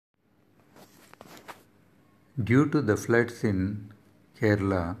Due to the floods in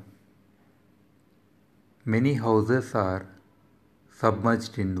Kerala, many houses are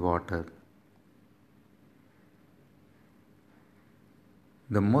submerged in water.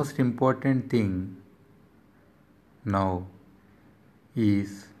 The most important thing now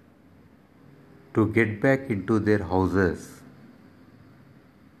is to get back into their houses.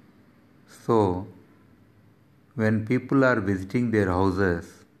 So, when people are visiting their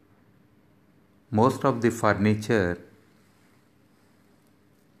houses, most of the furniture,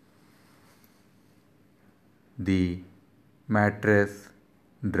 the mattress,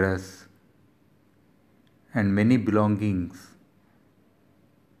 dress, and many belongings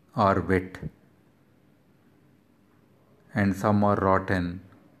are wet and some are rotten,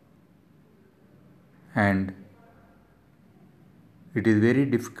 and it is very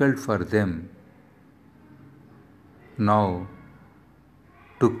difficult for them now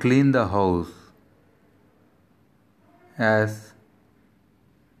to clean the house, as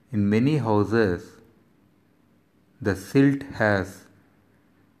in many houses the silt has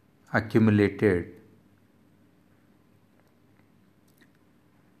accumulated.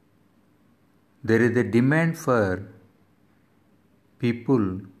 There is a demand for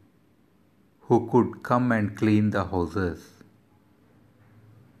people who could come and clean the houses.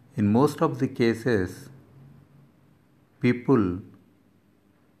 In most of the cases, people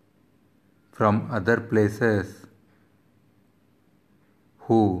from other places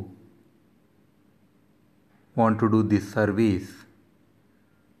who want to do this service,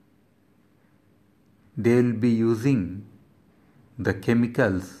 they will be using the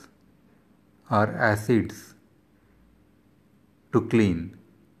chemicals or acids to clean.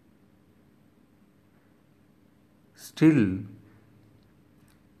 Still,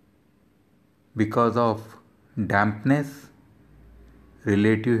 because of dampness,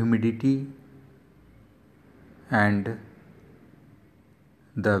 relative humidity, and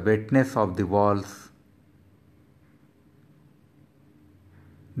the wetness of the walls,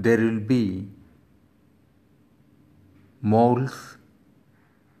 there will be moles,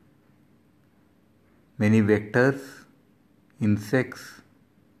 many vectors, insects,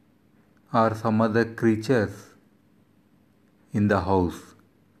 or some other creatures in the house.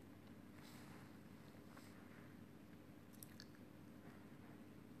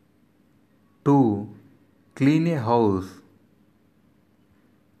 To clean a house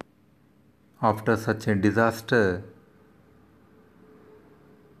after such a disaster,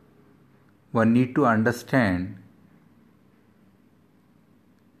 one need to understand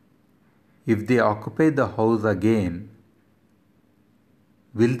if they occupy the house again,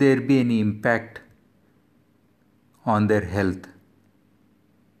 will there be any impact on their health?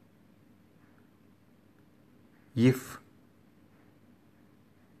 If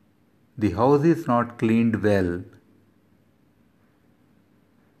the house is not cleaned well,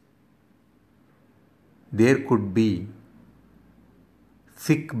 there could be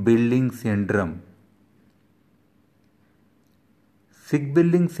sick building syndrome. Sick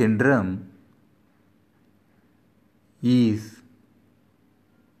building syndrome is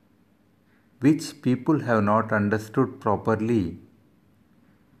which people have not understood properly,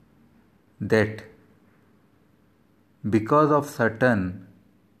 that because of certain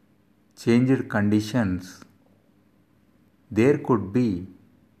changed conditions, there could be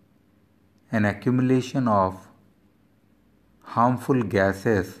an accumulation of harmful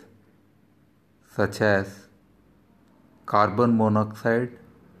gases such as carbon monoxide,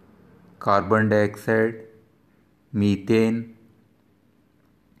 carbon dioxide, methane,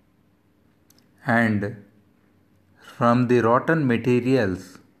 and from the rotten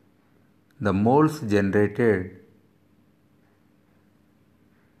materials, the molds generated,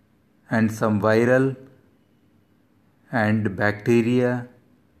 and some viral and bacteria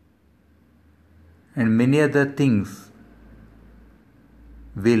and many other things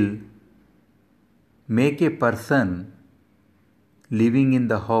will make a person living in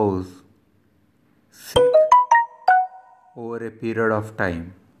the house sick over a period of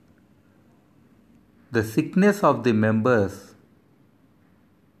time. The sickness of the members,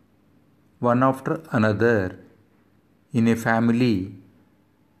 one after another, in a family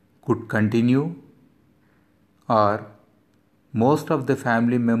could continue, or most of the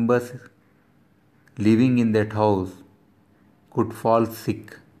family members living in that house could fall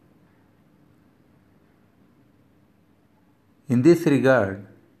sick. In this regard,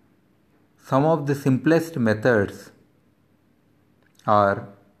 some of the simplest methods are,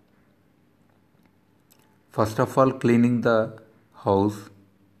 first of all, cleaning the house,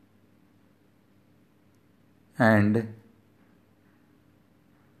 and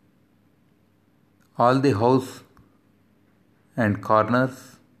All the house and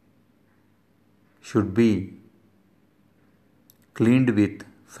corners should be cleaned with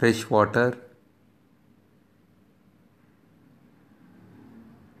fresh water.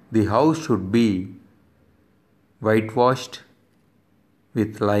 The house should be whitewashed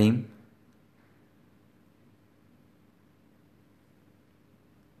with lime.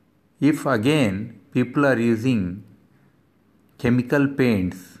 If again people are using chemical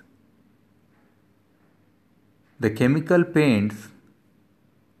paints, the chemical paints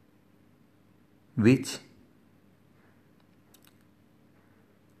which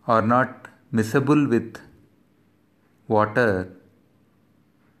are not miscible with water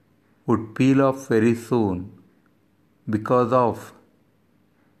would peel off very soon because of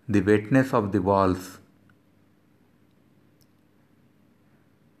the wetness of the walls.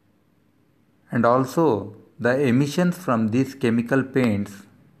 And also, the emissions from these chemical paints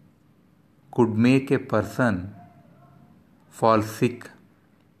could make a person fall sick.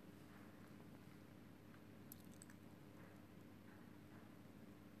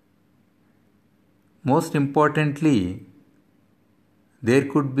 Most importantly, there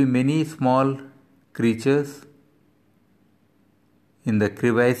could be many small creatures in the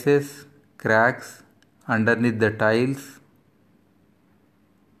crevices, cracks, underneath the tiles,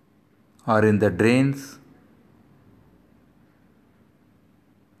 or in the drains.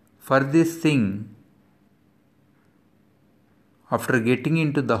 For this thing, after getting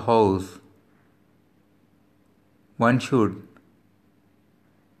into the house, one should,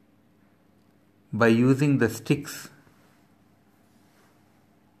 by using the sticks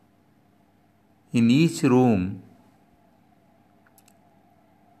in each room,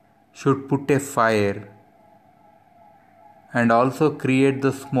 should put a fire and also create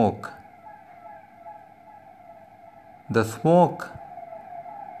the smoke. The smoke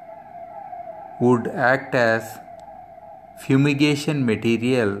would act as fumigation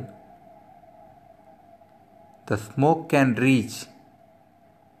material. The smoke can reach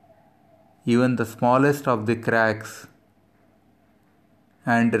even the smallest of the cracks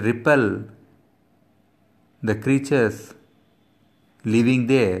and repel the creatures living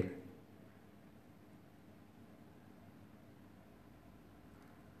there.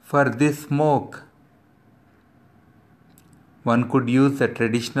 For this smoke, one could use the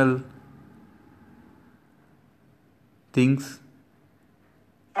traditional things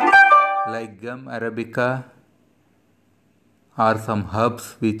like gum arabica or some herbs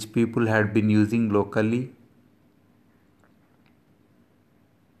which people had been using locally.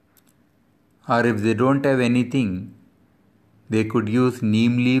 Or if they don't have anything, they could use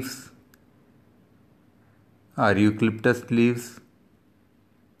neem leaves or eucalyptus leaves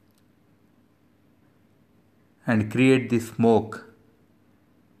and create the smoke.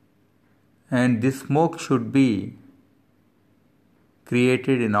 And this smoke should be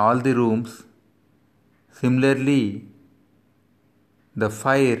created in all the rooms. Similarly, the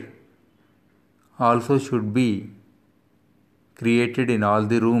fire also should be created in all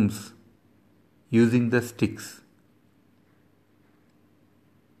the rooms using the sticks.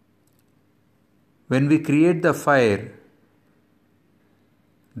 When we create the fire,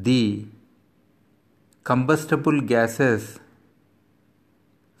 the combustible gases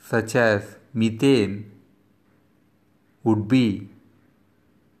such as methane would be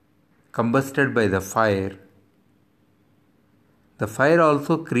combusted by the fire. The fire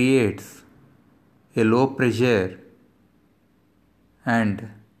also creates a low pressure and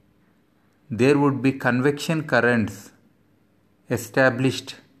there would be convection currents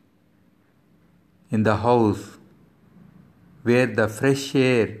established in the house where the fresh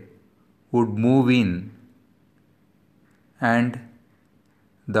air would move in and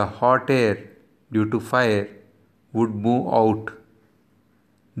the hot air due to fire would move out.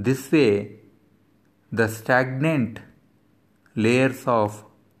 This way, the stagnant layers of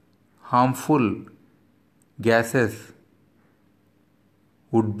harmful gases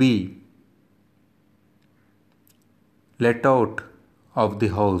would be let out of the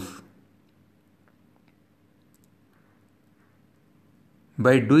house.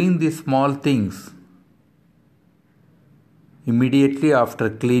 By doing these small things immediately after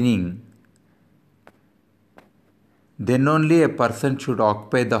cleaning, then only a person should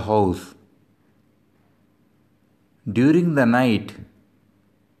occupy the house. During the night,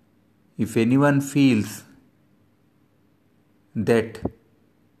 if anyone feels that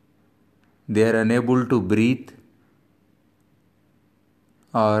they are unable to breathe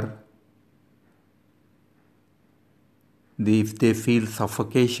or if they feel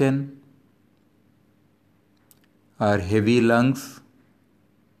suffocation or heavy lungs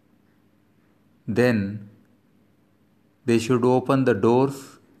then they should open the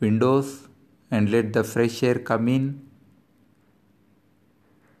doors, windows, and let the fresh air come in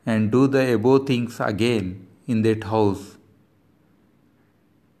and do the above things again in that house.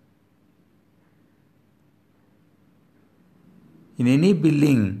 In any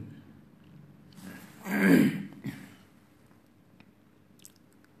building,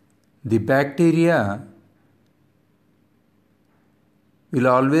 the bacteria will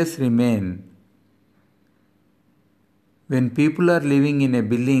always remain. When people are living in a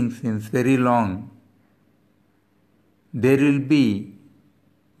building since very long, there will be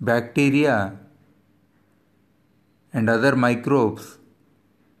bacteria and other microbes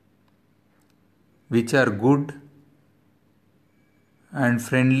which are good and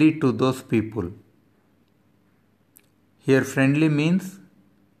friendly to those people. Here friendly means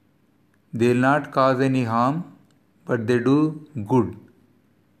they will not cause any harm, but they do good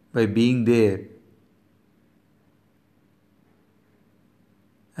by being there.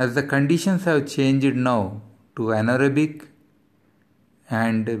 As the conditions have changed now to anaerobic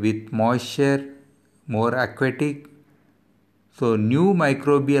and with moisture, more aquatic, so new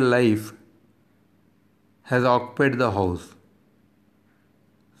microbial life has occupied the house.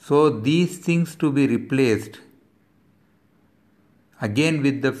 So these things to be replaced again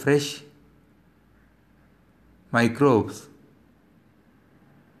with the fresh microbes.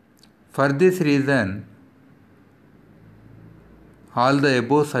 For this reason, all the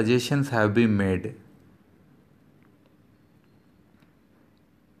above suggestions have been made.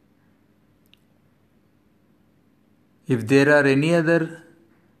 If there are any other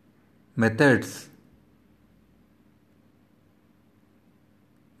methods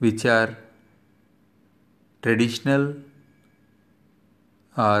which are traditional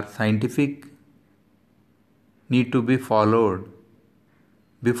or scientific need to be followed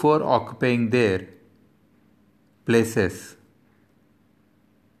before occupying their places.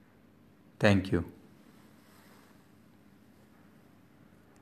 Thank you.